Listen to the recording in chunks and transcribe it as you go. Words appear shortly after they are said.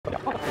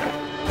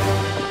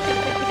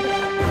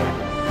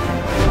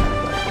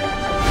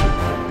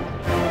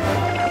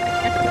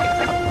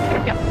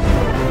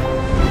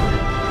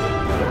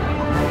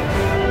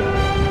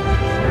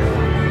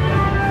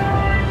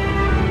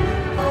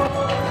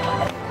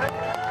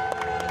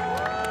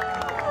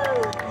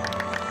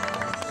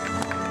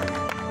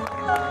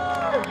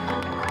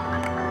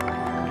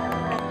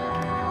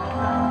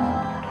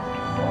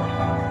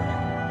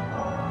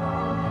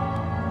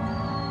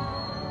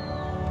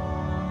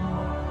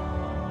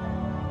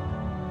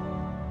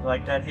You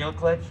like that heel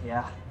click?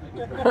 Yeah.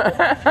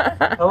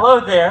 Hello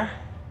there.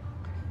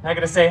 Not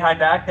gonna say hi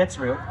back, that's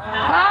rude.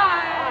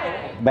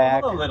 Hi!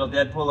 Back. Hello, little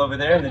Deadpool over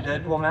there in the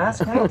Deadpool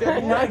mask. Oh,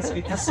 very nice,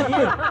 good to see you.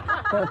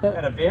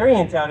 Got a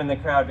variant out in the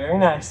crowd, very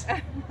nice.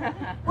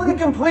 What a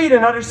complete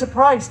and utter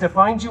surprise to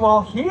find you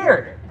all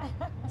here.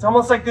 It's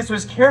almost like this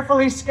was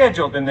carefully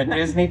scheduled in the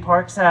Disney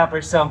Parks app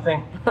or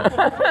something.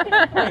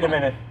 Wait a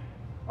minute.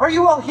 Are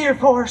you all here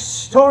for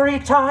story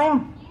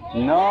time?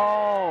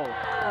 No.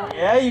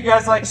 Yeah, you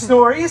guys like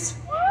stories?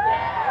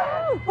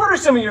 What are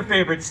some of your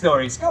favorite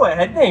stories? Go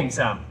ahead, name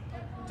some.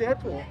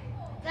 Deadpool.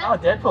 Oh,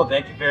 Deadpool,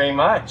 thank you very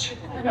much.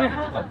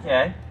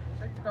 Okay.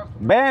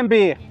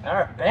 Bambi. All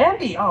right,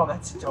 Bambi. Oh,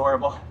 that's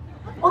adorable.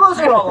 Well, those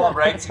are all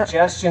right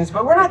suggestions,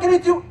 but we're not going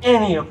to do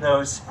any of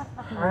those.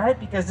 All right,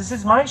 because this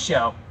is my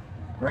show.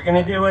 We're going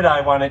to do what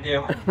I want to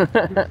do.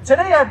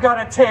 Today I've got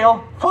a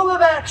tale full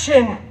of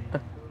action,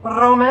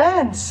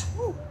 romance,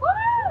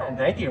 and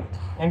thank you,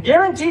 and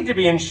guaranteed to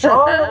be in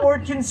strong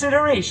award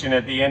consideration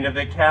at the end of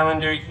the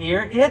calendar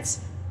year.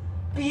 It's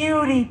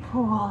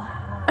BeautyPool.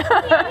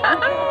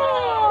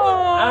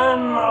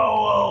 And the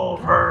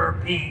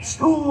Wolver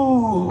Beast.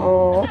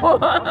 Ooh.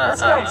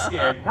 This guy's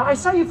scared. I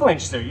saw you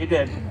flinch, sir. You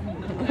did.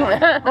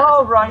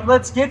 All right,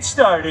 let's get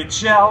started,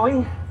 shall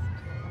we?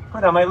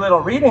 Put on my little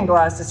reading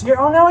glasses here.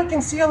 Oh, now I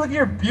can see all of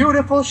your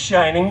beautiful,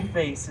 shining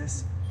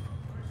faces.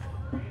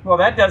 Well,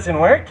 that doesn't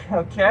work.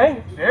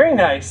 Okay, very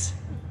nice.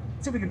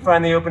 Let's see if we can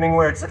find the opening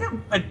words. Look how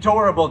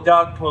adorable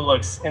Dogpool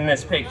looks in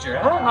this picture,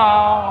 huh?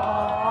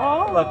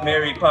 Aww. Look,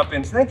 Mary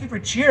Poppins, thank you for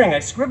cheering. I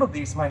scribbled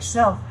these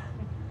myself.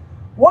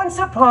 Once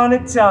upon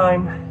a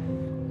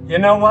time. You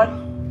know what?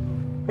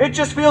 It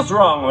just feels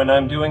wrong when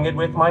I'm doing it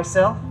with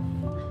myself.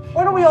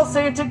 Why don't we all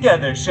say it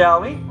together,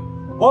 shall we?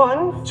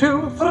 1,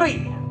 2,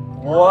 3.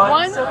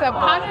 Once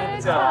upon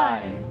a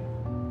time.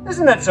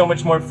 Isn't that so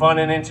much more fun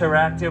and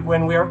interactive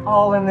when we're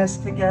all in this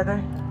together?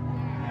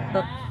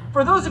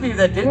 For those of you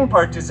that didn't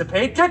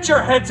participate, get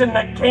your heads in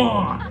the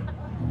game.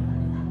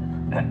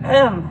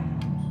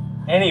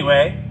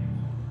 Anyway,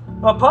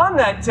 upon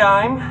that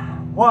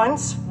time,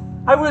 once,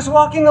 I was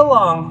walking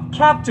along,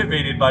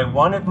 captivated by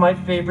one of my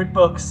favorite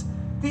books,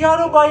 the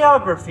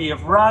autobiography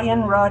of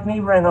Ryan Rodney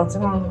Reynolds,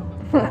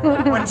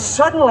 when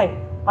suddenly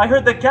I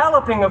heard the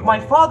galloping of my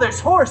father's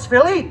horse,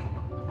 Philippe.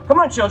 Come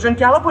on, children,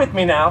 gallop with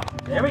me now.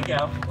 There we go.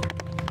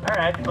 All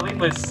right, Philippe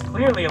was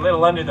clearly a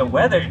little under the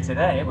weather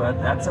today, but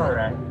that's all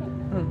right.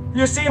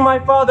 You see, my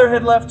father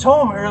had left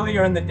home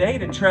earlier in the day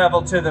to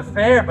travel to the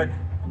fair, but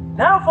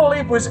now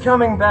Philippe was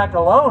coming back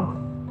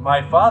alone.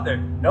 My father,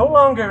 no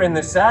longer in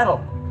the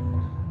saddle.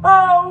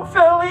 Oh,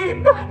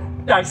 Philippe,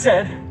 I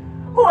said,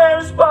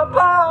 where's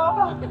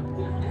Papa?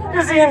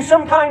 Is he in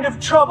some kind of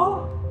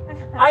trouble?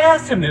 I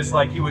asked him this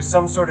like he was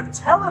some sort of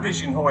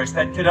television horse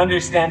that could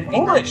understand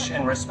English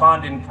and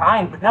respond in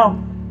kind, but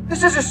no,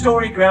 this is a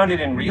story grounded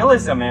in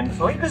realism, and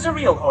Philippe is a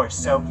real horse,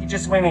 so he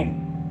just whinnied.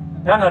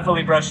 I'm not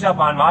fully brushed up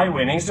on my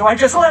winning, so I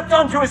just leapt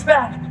onto his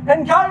back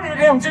and guided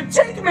him to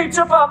take me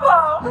to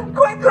Papa,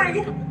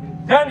 quickly!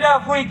 And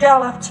off we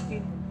galloped.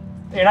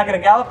 You're not gonna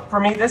gallop for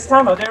me this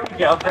time? Oh, there we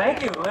go,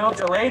 thank you. A little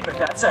delayed, but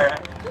that's all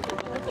right.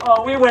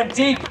 Oh, we went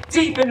deep,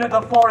 deep into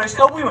the forest.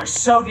 Oh, we were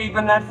so deep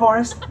in that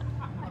forest.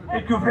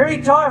 It grew very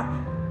dark,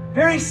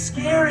 very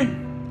scary,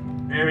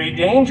 very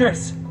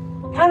dangerous.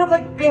 Kind of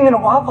like being in a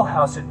Waffle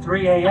House at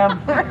 3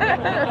 a.m.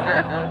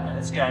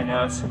 This guy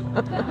knows.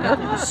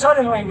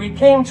 Suddenly, we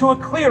came to a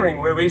clearing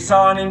where we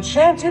saw an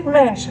enchanted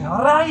mansion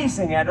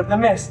rising out of the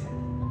mist.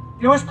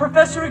 It was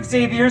Professor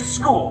Xavier's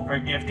school for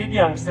gifted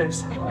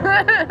youngsters.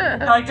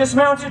 I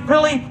dismounted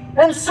Philippe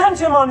and sent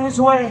him on his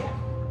way,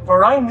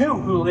 for I knew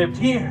who lived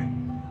here.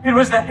 It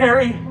was the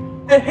hairy,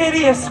 the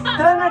hideous, did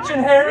I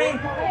mention Harry?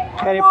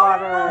 Harry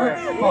Potter.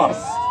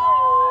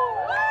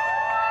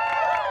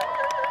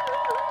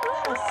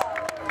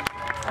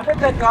 I bet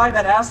that guy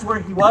that asked where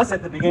he was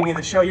at the beginning of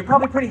the show, you're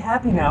probably pretty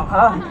happy now,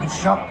 huh?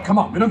 Shut up. Come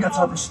on, we don't got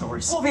time for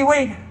stories. Wolfie,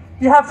 wait.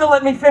 You have to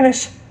let me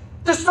finish.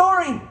 The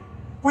story.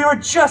 We were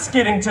just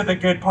getting to the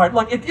good part.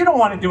 Look, if you don't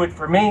want to do it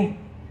for me,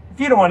 if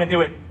you don't want to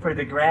do it for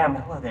the gram,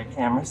 hello there,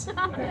 cameras. At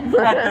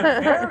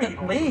the very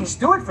least,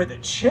 do it for the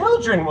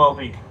children,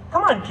 Wolfie.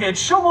 Come on, kids,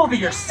 show Wolfie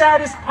your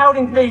saddest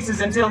pouting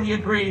faces until he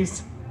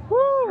agrees.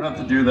 You don't have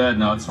to do that.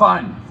 No, it's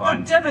fine. How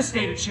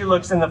devastated she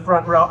looks in the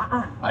front row.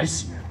 I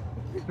see her.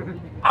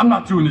 I'm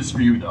not doing this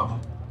for you, though.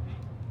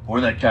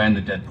 Or that guy in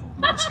the Deadpool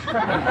mask.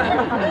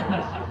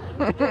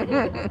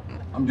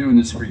 I'm doing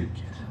this for you,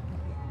 kid.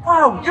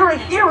 Wow, you're a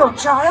hero,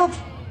 child.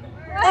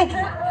 Thank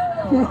you.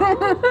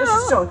 This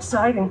is so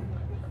exciting.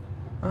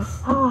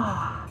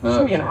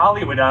 Me in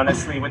Hollywood,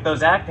 honestly, with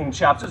those acting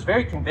chops, was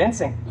very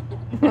convincing.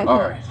 All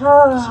right.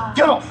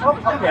 Get off.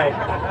 Okay.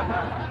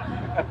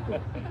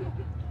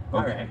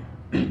 Okay.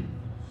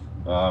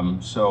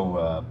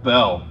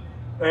 Belle.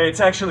 It's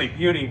actually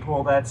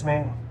BeautyPool, that's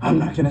me. I'm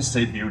not gonna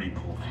say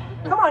BeautyPool.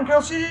 Come on,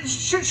 girl,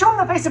 show him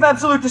the face of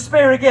absolute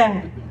despair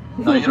again.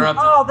 No, you don't have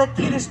to. Oh, that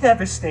kid is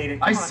devastated.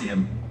 I see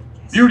him.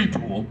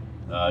 BeautyPool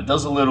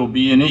does a little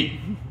B&E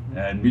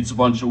and meets a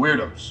bunch of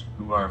weirdos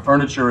who are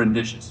furniture and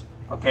dishes.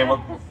 Okay,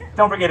 well,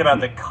 don't forget about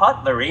the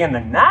cutlery and the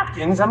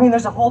napkins. I mean,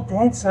 there's a whole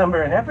dance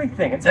number and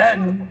everything.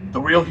 Then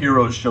the real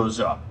hero shows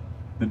up,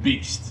 the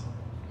Beast.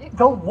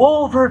 The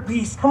Wolver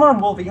Beast. Come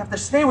on, Wolver, you have to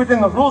stay within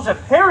the rules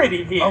of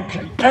parody here.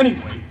 Okay,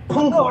 anyway,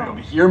 Pool Boy over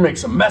here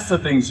makes a mess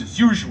of things as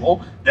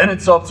usual, then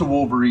it's up to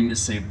Wolverine to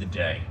save the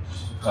day.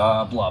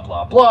 Blah,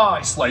 blah, blah,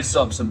 I slice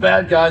up some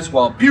bad guys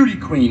while Beauty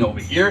Queen over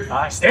here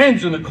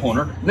stands in the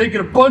corner making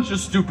a bunch of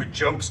stupid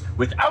jokes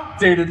with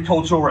outdated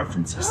cultural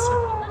references.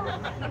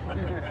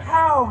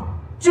 How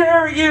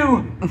dare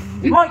you!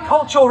 My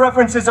cultural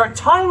references are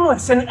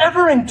timeless and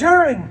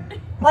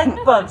ever-enduring,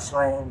 like Bugs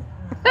Land.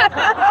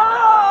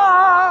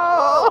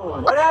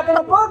 Oh, what happened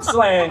to Bugs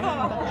Land?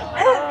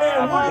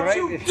 Ant-Man, what did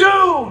you do?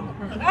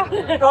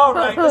 All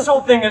right, this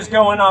whole thing is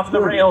going off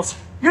the rails.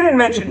 You didn't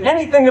mention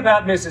anything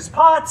about Mrs.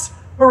 Potts,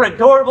 her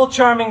adorable,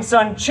 charming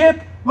son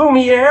Chip,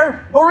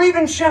 Lumiere, or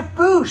even Chef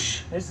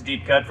Bouche. This is a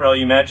deep cut for all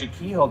you magic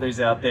key holders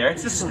out there.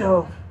 It's a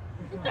stove.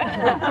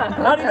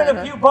 Not even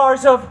a few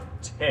bars of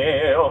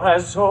tale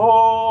as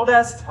old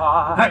as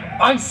time.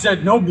 I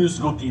said no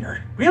musical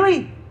theater.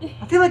 Really?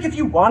 I feel like if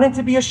you wanted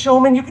to be a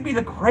showman, you could be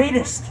the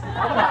greatest.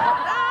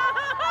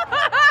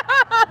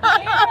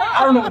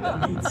 I don't know what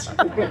that means.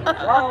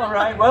 All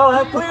right, well,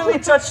 I've clearly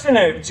touched a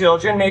nerve,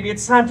 children. Maybe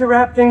it's time to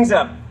wrap things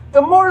up.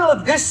 The moral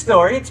of this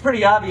story, it's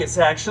pretty obvious,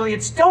 actually.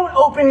 It's don't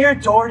open your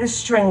door to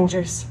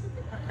strangers.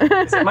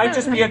 It might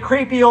just be a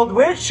creepy old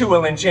witch who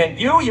will enchant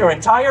you, your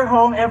entire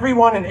home,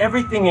 everyone, and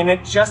everything in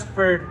it just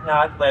for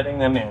not letting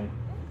them in.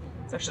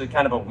 It's actually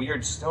kind of a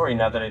weird story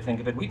now that I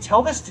think of it. We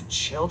tell this to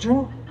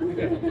children?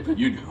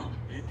 You do.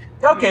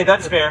 Okay,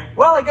 that's fair.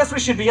 Well, I guess we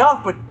should be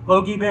off, but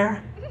Logie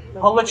Bear,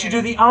 I'll let you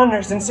do the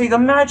honors and say the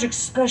magic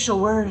special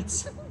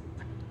words.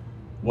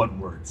 What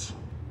words?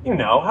 You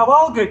know, how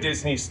all good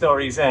Disney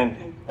stories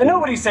end. And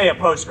nobody say a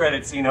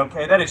post-credit scene,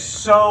 okay? That is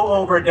so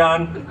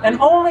overdone. And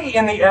only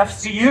in the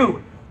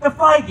FCU, the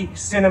Feige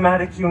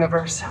Cinematic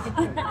Universe.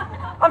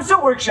 I'm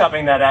still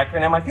workshopping that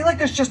acronym. I feel like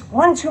there's just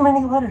one too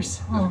many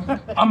letters.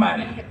 I'm at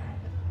it.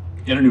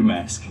 Get a new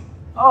mask.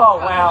 Oh,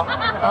 wow.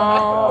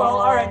 Well,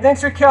 all right, thanks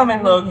for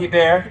coming, Logie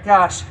Bear.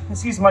 Gosh,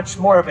 because he's much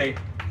more of a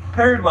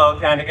third wall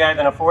kind of guy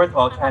than a fourth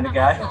wall kind of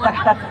guy.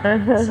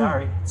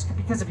 Sorry, it's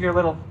because of your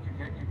little...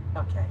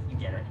 Okay, you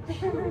get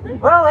it.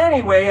 Well,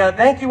 anyway,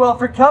 thank you all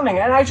for coming.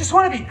 And I just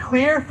want to be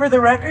clear for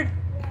the record,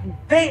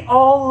 they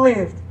all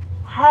lived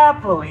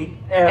happily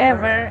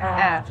ever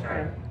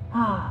after.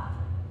 I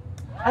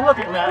love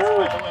your mask, by the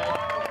way.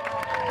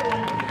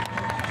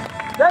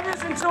 That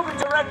is until the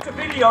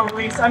direct-to-video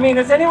release. I mean,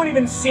 has anyone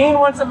even seen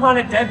Once Upon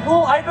a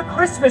Deadpool? I have a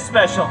Christmas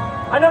special.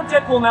 I know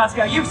Deadpool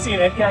mascot. You've seen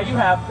it. Yeah, you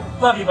have.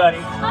 Love you, buddy.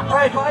 All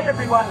right, bye,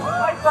 everyone.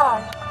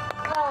 Bye-bye.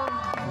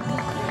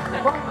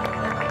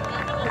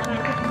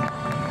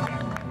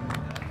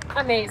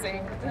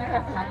 Amazing.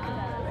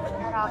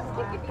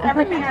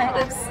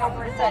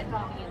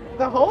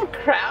 The whole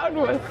crowd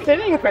was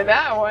sitting for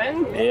that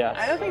one. Yes.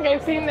 I don't think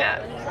I've seen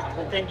that.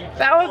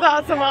 That was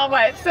awesome all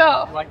by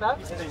itself. Like that?